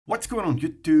What's going on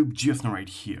YouTube? Giosno right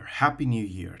here. Happy New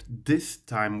Year. This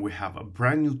time we have a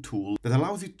brand new tool that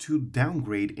allows you to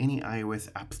downgrade any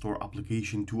iOS App Store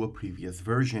application to a previous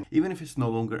version, even if it's no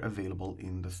longer available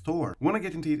in the store. I want to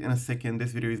get into it in a second.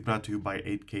 This video is brought to you by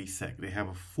 8ksec. They have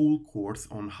a full course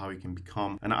on how you can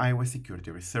become an iOS security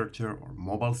researcher or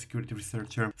mobile security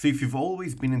researcher. So if you've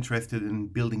always been interested in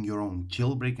building your own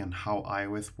jailbreak and how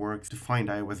iOS works to find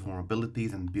iOS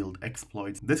vulnerabilities and build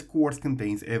exploits, this course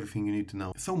contains everything you need to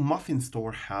know. So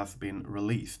MuffinStore has been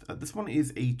released. This one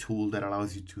is a tool that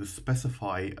allows you to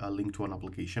specify a link to an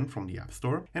application from the App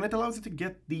Store, and it allows you to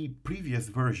get the previous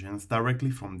versions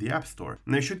directly from the App Store.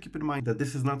 Now you should keep in mind that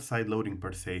this is not sideloading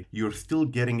per se. You're still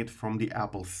getting it from the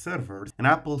Apple servers, and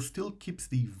Apple still keeps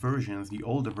the versions, the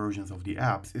older versions of the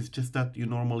apps. It's just that you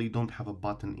normally don't have a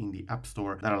button in the App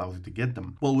Store that allows you to get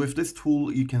them. Well, with this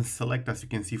tool, you can select, as you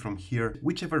can see from here,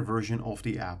 whichever version of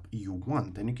the app you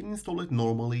want, and you can install it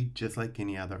normally just like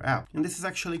any other app. And this is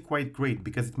actually quite great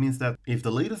because it means that if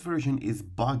the latest version is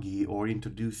buggy or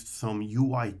introduced some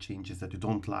UI changes that you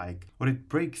don't like, or it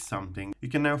breaks something, you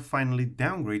can now finally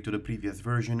downgrade to the previous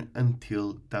version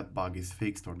until that bug is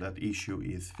fixed or that issue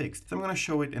is fixed. So I'm going to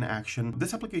show it in action.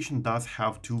 This application does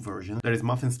have two versions. There is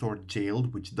MuffinStore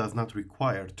Jailed, which does not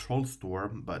require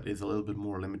TrollStore, but is a little bit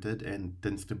more limited and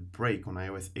tends to break on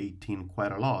iOS 18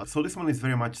 quite a lot. So this one is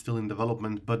very much still in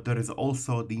development, but there is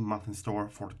also the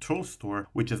MuffinStore for TrollStore,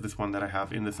 which is this one that I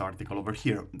have in this article over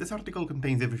here. This article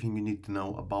contains everything you need to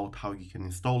know about how you can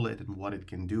install it and what it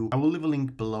can do. I will leave a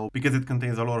link below because it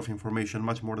contains a lot of information,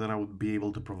 much more than I would be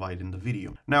able to provide in the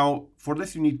video. Now, for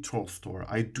this you need TrollStore.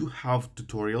 I do have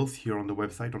tutorials here on the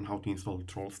website on how to install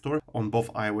TrollStore on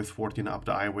both iOS 14 up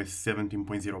to iOS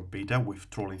 17.0 beta with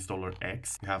Troll Installer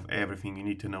X. You have everything you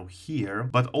need to know here,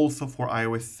 but also for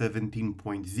iOS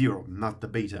 17.0, not the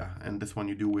beta, and this one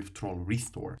you do with Troll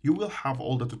Restore. You will have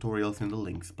all the tutorials in the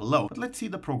links below, but let's see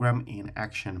the program in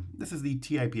action. This is the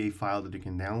TIPA file that you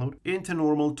can download into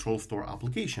normal TrollStore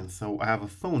application. So I have a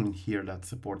phone in here that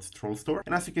supports TrollStore,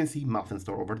 and as you can see,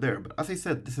 MuffinStore over there. But as I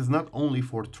said, this is not only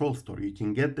for TrollStore. You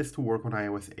can get this to work on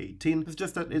iOS 18. It's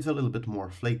just that it's a little bit more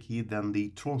flaky than the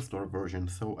TrollStore version,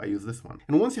 so I use this one.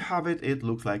 And once you have it, it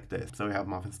looks like this. So you have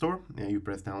MuffinStore, and you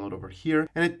press download over here,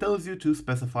 and it tells you to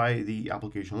specify the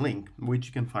application link, which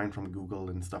you can find from Google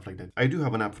and stuff like that. I do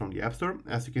have an app from the App Store.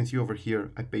 As you can see over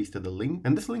here, I pasted the link,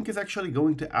 and this link is actually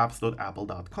going to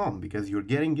apps.apple.com because you're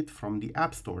getting it from the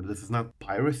App Store. This is not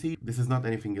piracy. This is not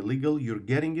anything illegal. You're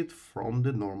getting it from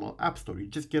the normal App Store. You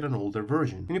just get an older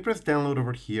version. And you press download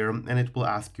over here, and it will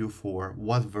ask you for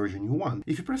what version you want.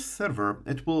 If you press server,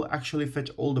 it will actually fetch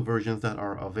all the versions that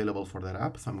are available for that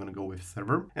app. So I'm going to go with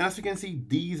server. And as you can see,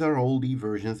 these are all the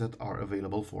versions that are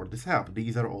available for this app.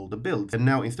 These are all the builds. And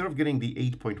now instead of getting the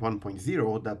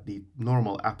 8.1.0 that the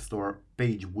normal App Store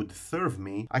page would serve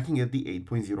me, I can get the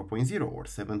 8.0.0 or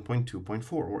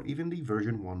 7.2.4 or even the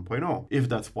version 1.0 if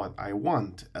that's what I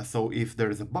want. So if there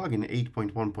is a bug in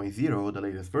 8.1.0, the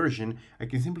latest version, I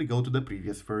can simply go to the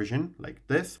previous version like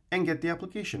this and get the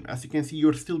application. As you can see,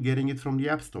 you're still getting it from the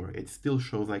App Store. It still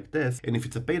shows like this, and if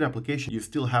it's a paid application, you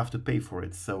still have to pay for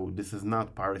it. So this is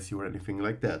not piracy or anything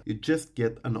like that. You just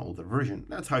get an older version.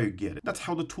 That's how you get it. That's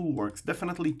how the tool works.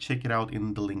 Definitely check it out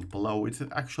in the link below. It's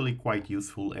actually quite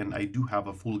useful, and I do have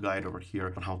a full guide over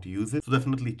here on how to use it. So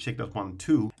definitely check that one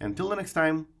too. Until the next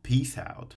time, peace out.